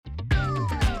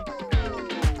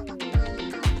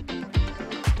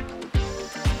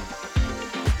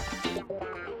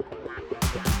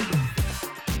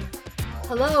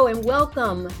Hello and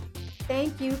welcome.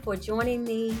 Thank you for joining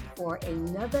me for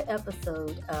another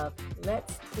episode of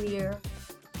Let's Clear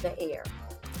the Air.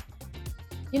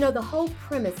 You know, the whole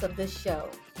premise of this show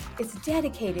is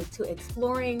dedicated to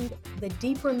exploring the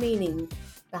deeper meaning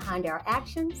behind our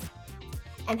actions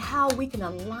and how we can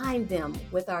align them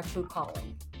with our true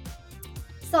calling.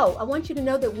 So I want you to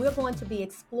know that we're going to be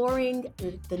exploring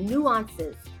the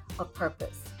nuances of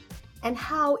purpose and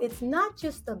how it's not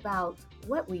just about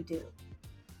what we do,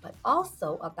 but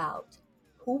also about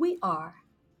who we are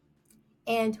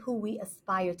and who we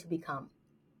aspire to become.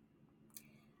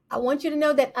 I want you to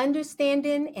know that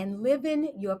understanding and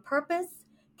living your purpose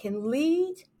can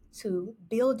lead to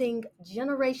building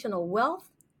generational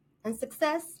wealth and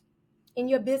success in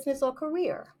your business or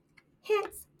career.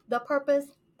 Hence, the Purpose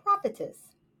Prophetess.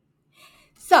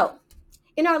 So,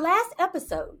 in our last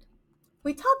episode,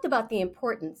 we talked about the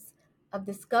importance of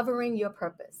discovering your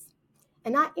purpose,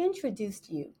 and I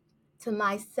introduced you to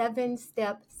my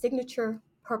 7-step signature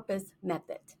purpose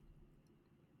method.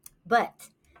 But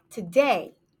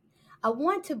today, I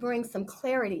want to bring some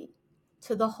clarity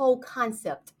to the whole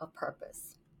concept of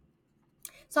purpose.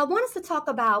 So I want us to talk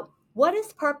about what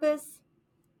is purpose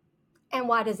and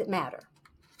why does it matter?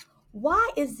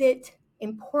 Why is it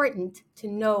important to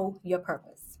know your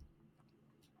purpose?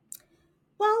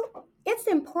 Well, it's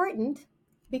important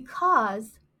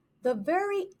because the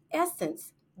very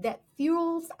essence that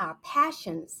fuels our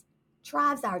passions,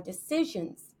 drives our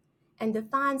decisions, and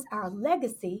defines our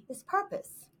legacy is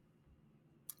purpose.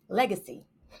 Legacy.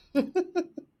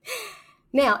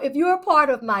 Now, if you're a part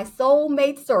of my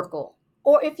soulmate circle,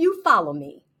 or if you follow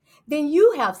me, then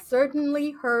you have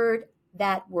certainly heard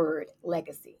that word,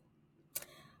 legacy.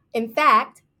 In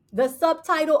fact, the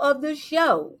subtitle of the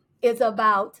show is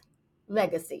about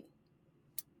legacy.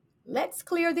 Let's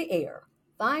clear the air,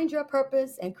 find your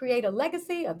purpose, and create a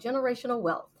legacy of generational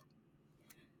wealth.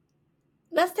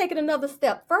 Let's take it another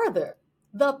step further.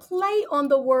 The play on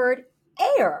the word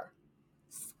air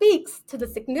speaks to the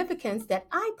significance that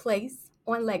I place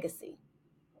on legacy.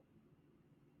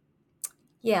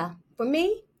 Yeah, for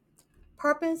me,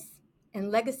 purpose and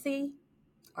legacy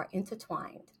are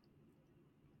intertwined.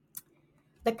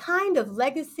 The kind of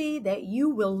legacy that you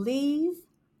will leave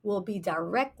will be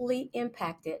directly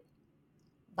impacted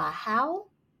by how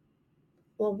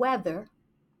or whether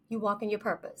you walk in your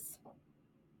purpose.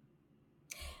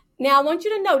 Now, I want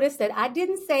you to notice that I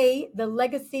didn't say the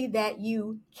legacy that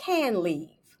you can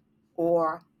leave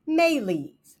or may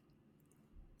leave.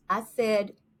 I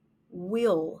said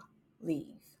will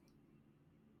leave.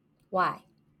 Why?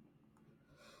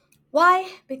 Why?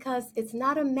 Because it's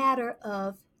not a matter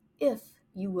of if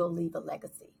you will leave a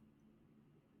legacy.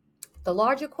 The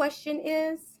larger question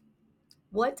is,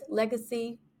 what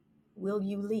legacy will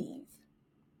you leave?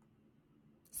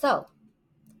 So,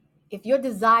 if your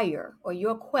desire or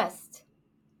your quest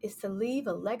is to leave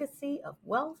a legacy of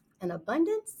wealth and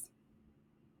abundance,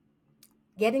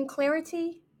 getting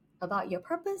clarity about your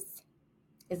purpose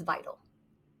is vital.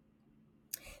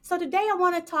 So today I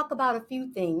want to talk about a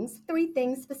few things, 3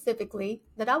 things specifically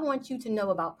that I want you to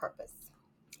know about purpose.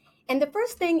 And the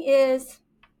first thing is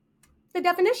the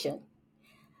definition.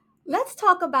 Let's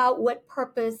talk about what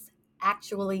purpose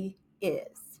actually is.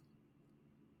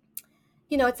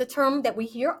 You know, it's a term that we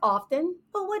hear often,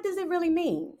 but what does it really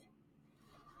mean?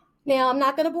 Now, I'm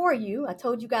not going to bore you. I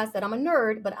told you guys that I'm a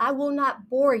nerd, but I will not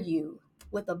bore you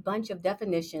with a bunch of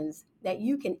definitions that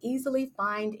you can easily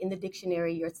find in the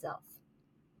dictionary yourself.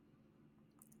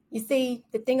 You see,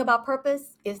 the thing about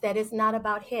purpose is that it's not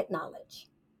about head knowledge.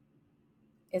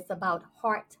 It's about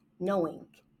heart knowing.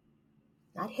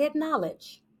 Not head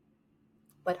knowledge,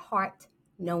 but heart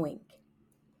knowing.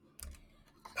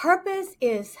 Purpose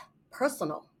is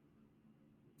personal.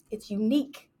 It's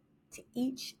unique to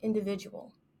each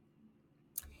individual.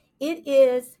 It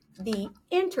is the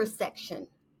intersection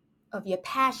of your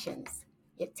passions,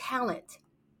 your talent,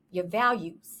 your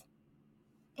values,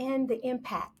 and the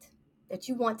impact that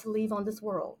you want to leave on this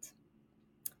world.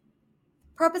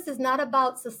 Purpose is not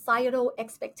about societal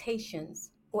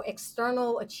expectations or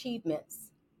external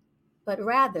achievements, but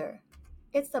rather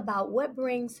it's about what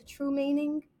brings true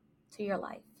meaning to your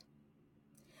life.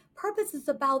 Purpose is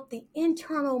about the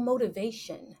internal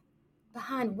motivation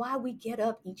behind why we get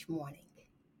up each morning.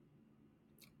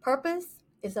 Purpose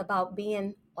is about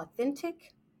being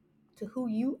authentic to who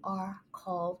you are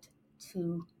called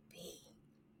to be.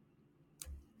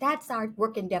 That's our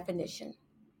working definition.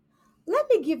 Let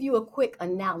me give you a quick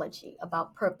analogy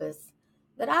about purpose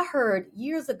that I heard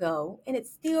years ago, and it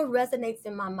still resonates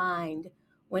in my mind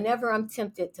whenever I'm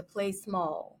tempted to play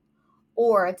small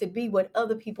or to be what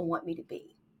other people want me to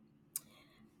be.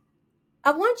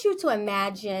 I want you to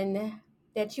imagine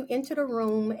that you enter the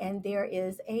room and there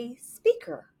is a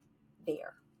speaker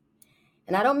there.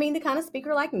 And I don't mean the kind of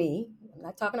speaker like me. I'm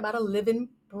not talking about a living,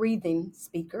 breathing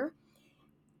speaker.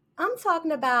 I'm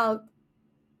talking about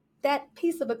that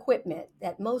piece of equipment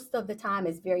that most of the time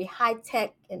is very high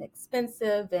tech and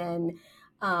expensive and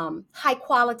high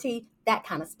quality, that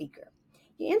kind of speaker.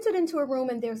 You entered into a room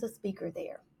and there's a speaker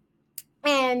there.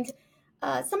 And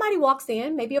somebody walks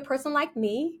in, maybe a person like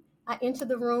me. I enter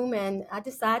the room and I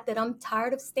decide that I'm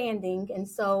tired of standing. And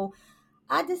so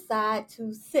I decide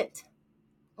to sit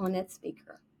on that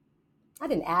speaker. I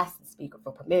didn't ask the speaker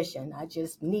for permission. I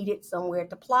just needed somewhere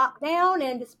to plop down,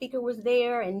 and the speaker was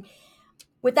there. And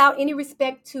without any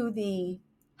respect to the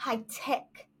high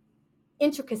tech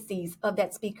intricacies of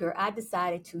that speaker, I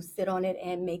decided to sit on it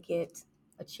and make it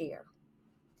a chair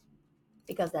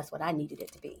because that's what I needed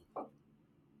it to be.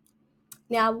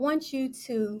 Now, I want you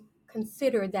to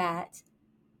consider that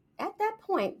at that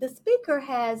point, the speaker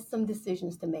has some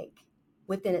decisions to make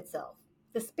within itself.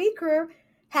 The speaker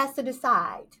has to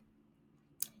decide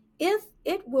if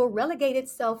it will relegate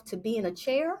itself to being a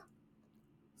chair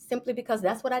simply because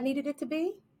that's what I needed it to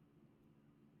be,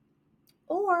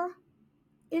 or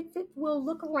if it will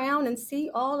look around and see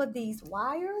all of these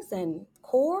wires and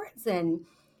cords and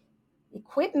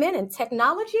equipment and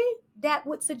technology that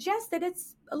would suggest that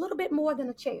it's a little bit more than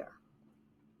a chair.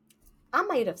 I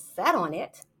might have sat on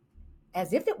it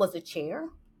as if it was a chair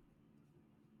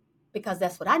because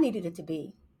that's what I needed it to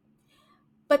be.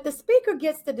 But the speaker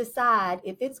gets to decide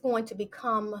if it's going to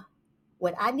become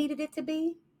what I needed it to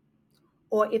be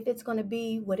or if it's going to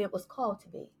be what it was called to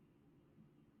be.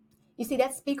 You see,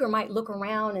 that speaker might look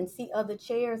around and see other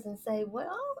chairs and say,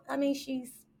 well, I mean,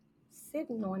 she's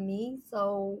sitting on me,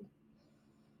 so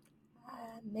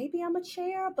maybe I'm a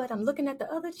chair, but I'm looking at the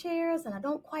other chairs and I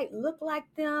don't quite look like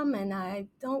them and I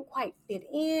don't quite fit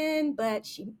in, but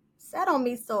she sat on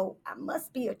me, so I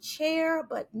must be a chair,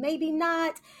 but maybe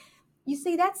not. You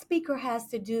see, that speaker has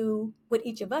to do what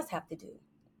each of us have to do.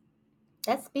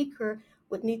 That speaker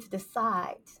would need to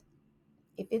decide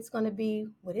if it's going to be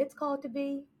what it's called to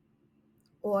be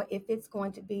or if it's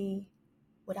going to be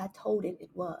what I told it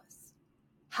was,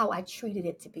 how I treated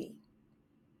it to be.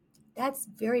 That's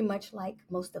very much like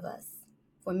most of us.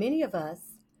 For many of us,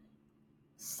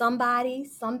 somebody,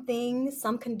 something,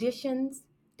 some conditions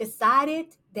decided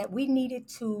that we needed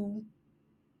to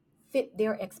fit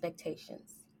their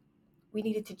expectations. We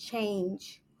needed to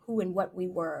change who and what we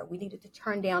were. We needed to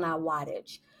turn down our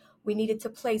wattage. We needed to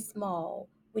play small.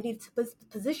 We needed to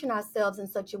position ourselves in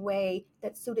such a way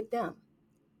that suited them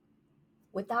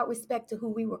without respect to who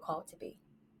we were called to be.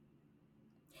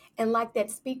 And like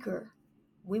that speaker,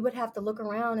 we would have to look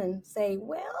around and say,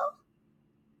 well,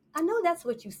 I know that's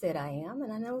what you said I am,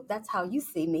 and I know that's how you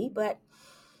see me, but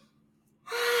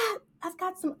I've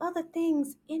got some other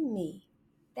things in me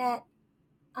that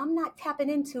I'm not tapping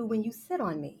into when you sit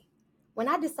on me. When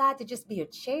I decide to just be a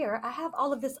chair, I have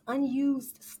all of this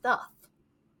unused stuff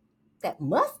that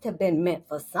must have been meant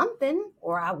for something,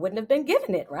 or I wouldn't have been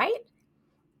given it, right?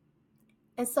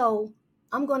 And so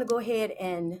I'm going to go ahead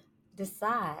and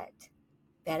decide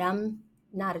that I'm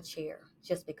not a chair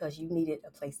just because you needed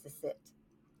a place to sit.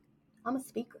 I'm a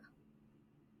speaker.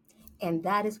 And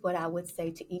that is what I would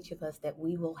say to each of us that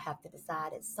we will have to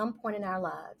decide at some point in our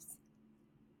lives.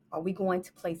 Are we going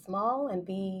to play small and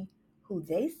be who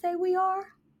they say we are?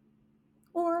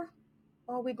 Or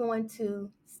are we going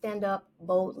to stand up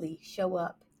boldly, show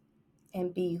up,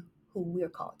 and be who we're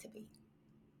called to be?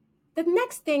 The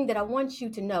next thing that I want you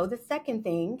to know, the second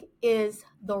thing, is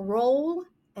the role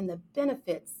and the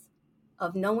benefits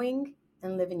of knowing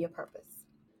and living your purpose.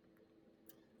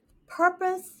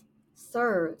 Purpose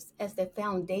serves as the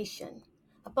foundation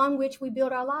upon which we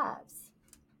build our lives.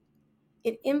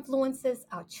 It influences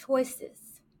our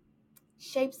choices,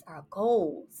 shapes our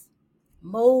goals,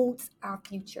 molds our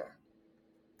future.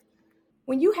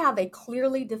 When you have a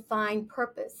clearly defined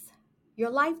purpose,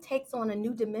 your life takes on a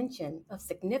new dimension of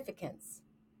significance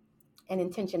and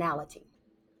intentionality.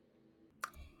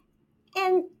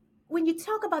 And when you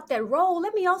talk about that role,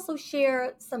 let me also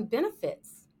share some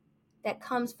benefits that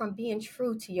comes from being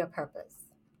true to your purpose.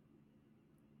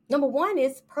 Number one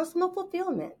is personal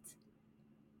fulfillment.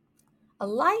 A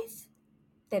life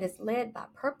that is led by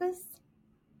purpose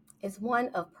is one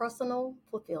of personal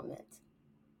fulfillment.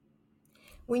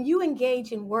 When you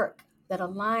engage in work that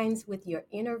aligns with your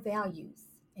inner values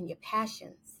and your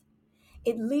passions,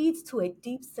 it leads to a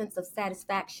deep sense of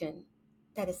satisfaction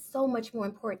that is so much more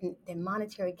important than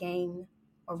monetary gain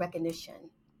or recognition.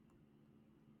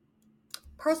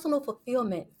 Personal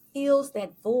fulfillment fills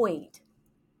that void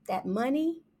that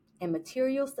money and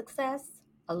material success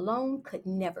alone could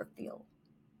never fill.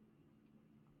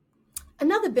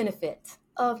 Another benefit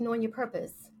of knowing your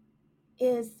purpose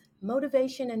is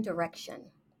motivation and direction.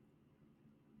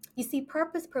 You see,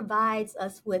 purpose provides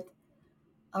us with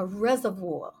a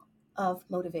reservoir of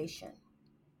motivation.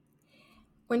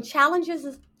 When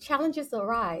challenges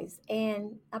arise,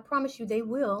 and I promise you they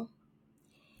will,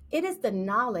 it is the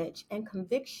knowledge and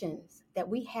convictions that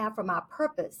we have from our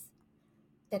purpose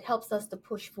that helps us to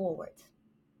push forward.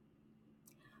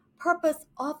 Purpose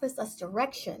offers us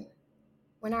direction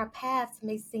when our paths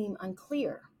may seem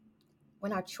unclear,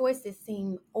 when our choices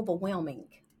seem overwhelming.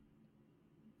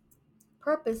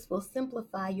 Purpose will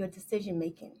simplify your decision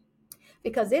making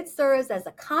because it serves as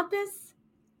a compass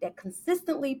that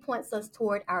consistently points us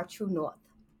toward our true north.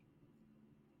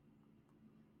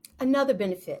 Another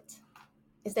benefit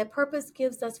is that purpose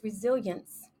gives us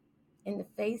resilience in the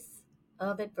face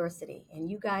of adversity. And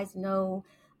you guys know,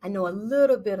 I know a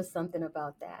little bit of something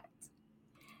about that.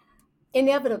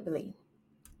 Inevitably,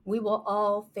 we will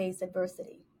all face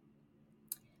adversity.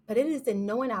 But it is in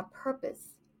knowing our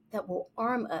purpose that will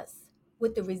arm us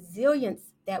with the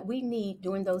resilience that we need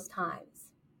during those times.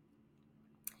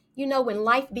 You know, when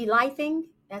life be lifing,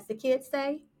 as the kids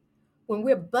say, when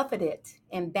we're buffeted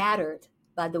and battered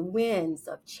by the winds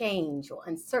of change or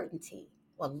uncertainty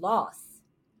or loss,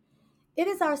 it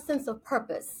is our sense of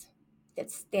purpose that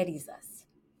steadies us,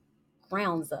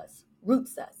 grounds us,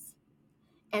 roots us,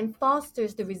 and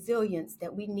fosters the resilience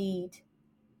that we need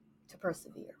to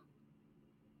persevere.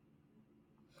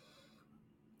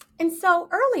 And so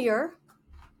earlier,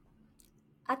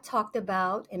 I talked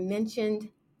about and mentioned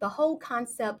the whole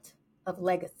concept of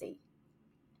legacy.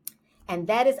 And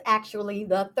that is actually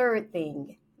the third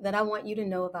thing that I want you to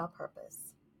know about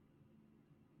purpose.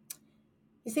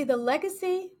 You see, the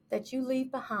legacy that you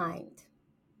leave behind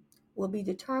will be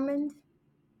determined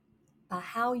by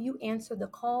how you answer the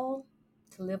call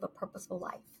to live a purposeful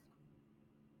life.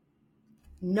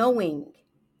 Knowing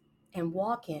and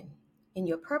walking in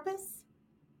your purpose,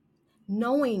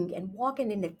 knowing and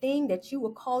walking in the thing that you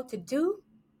were called to do,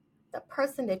 the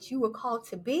person that you were called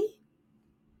to be,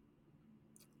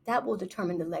 that will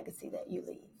determine the legacy that you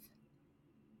leave.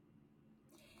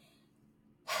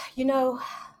 You know,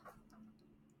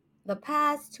 the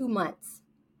past 2 months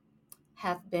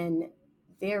have been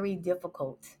very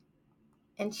difficult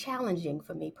and challenging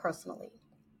for me personally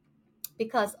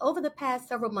because over the past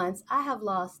several months, I have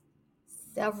lost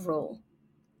several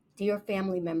dear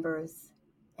family members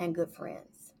and good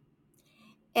friends.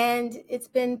 And it's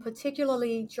been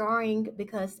particularly jarring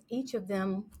because each of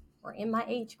them were in my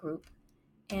age group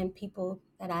and people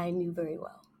that I knew very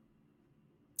well.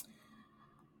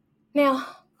 Now,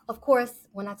 of course,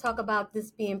 when I talk about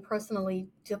this being personally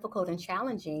difficult and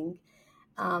challenging,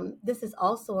 this is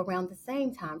also around the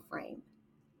same time frame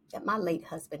that my late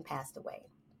husband passed away.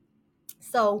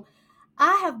 So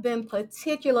I have been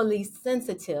particularly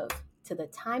sensitive to the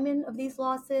timing of these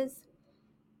losses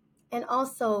and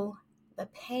also the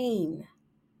pain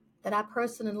that I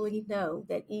personally know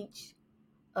that each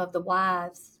of the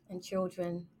wives and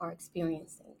children are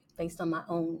experiencing based on my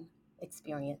own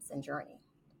experience and journey.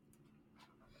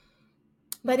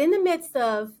 But in the midst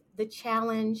of the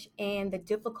challenge and the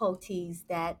difficulties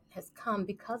that has come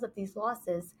because of these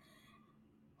losses,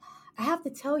 I have to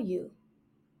tell you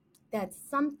that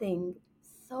something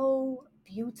so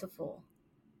beautiful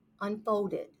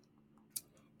unfolded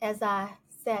as I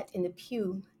sat in the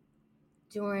pew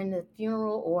during the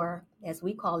funeral, or as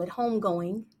we call it,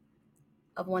 homegoing,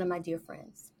 of one of my dear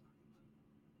friends.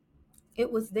 It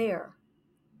was there,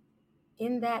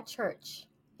 in that church,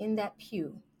 in that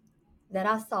pew, that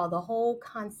I saw the whole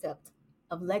concept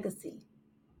of legacy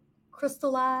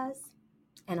crystallize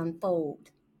and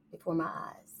unfold before my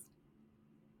eyes.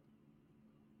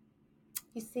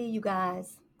 You see, you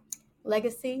guys,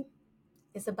 legacy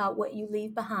is about what you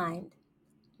leave behind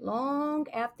long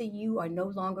after you are no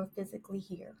longer physically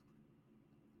here.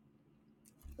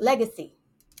 Legacy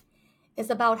is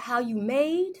about how you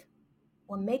made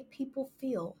or make people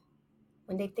feel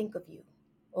when they think of you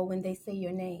or when they say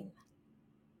your name,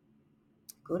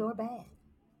 good or bad.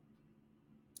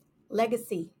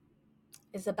 Legacy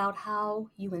is about how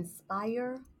you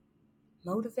inspire,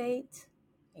 motivate,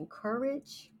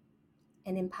 encourage,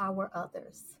 and empower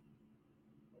others.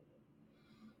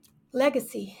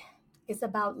 Legacy is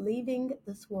about leaving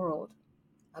this world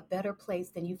a better place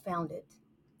than you found it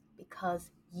because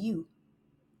you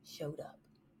showed up.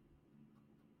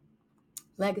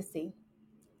 Legacy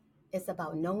is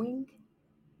about knowing,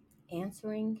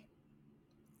 answering,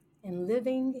 and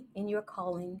living in your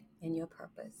calling and your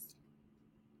purpose.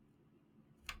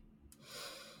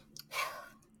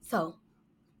 So,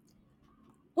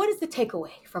 what is the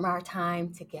takeaway from our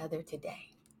time together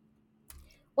today?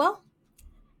 Well,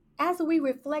 as we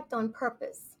reflect on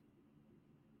purpose,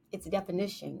 its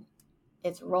definition,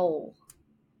 its role,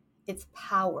 its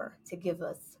power to give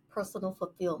us personal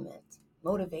fulfillment,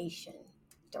 motivation,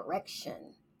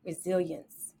 direction,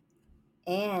 resilience,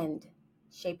 and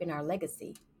shaping our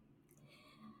legacy,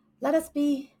 let us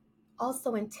be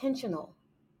also intentional,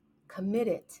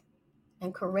 committed,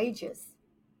 and courageous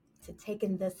to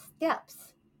taking the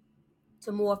steps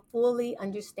to more fully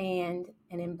understand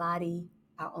and embody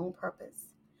our own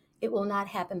purpose. It will not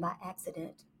happen by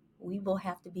accident. We will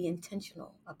have to be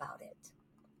intentional about it.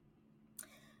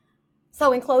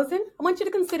 So in closing, I want you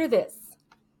to consider this.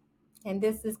 And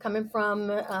this is coming from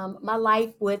my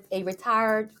life with a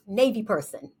retired Navy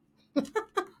person.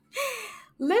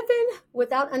 Living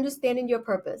without understanding your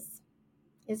purpose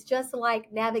is just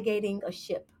like navigating a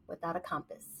ship without a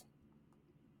compass.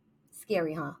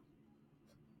 Scary, huh?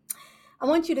 I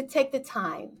want you to take the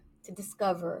time to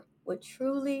discover what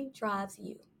truly drives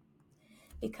you,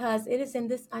 because it is in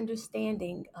this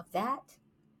understanding of that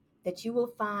you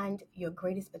will find your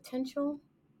greatest potential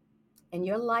and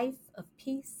your life of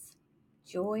peace,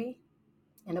 joy,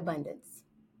 and abundance.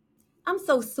 I'm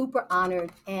so super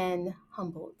honored and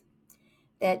humbled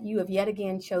that you have yet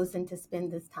again chosen to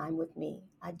spend this time with me.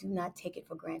 I do not take it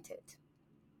for granted.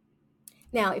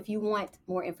 Now, if you want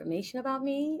more information about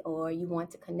me or you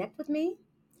want to connect with me,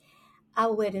 I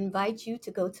would invite you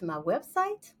to go to my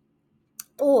website,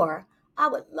 or I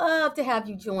would love to have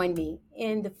you join me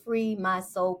in the free My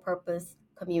Soul Purpose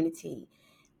community,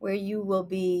 where you will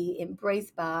be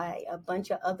embraced by a bunch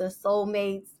of other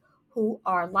soulmates who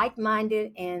are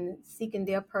like-minded and seeking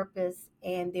their purpose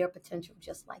and their potential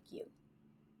just like you.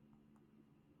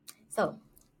 So,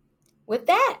 with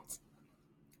that,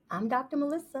 I'm Dr.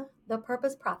 Melissa, the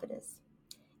Purpose Prophetess,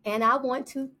 and I want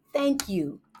to thank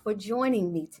you for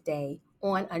joining me today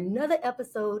on another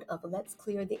episode of Let's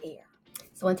Clear the Air.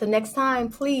 So until next time,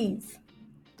 please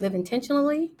live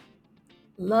intentionally,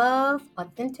 love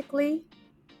authentically,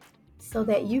 so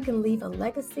that you can leave a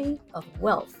legacy of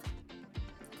wealth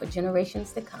for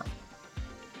generations to come.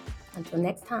 Until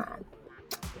next time.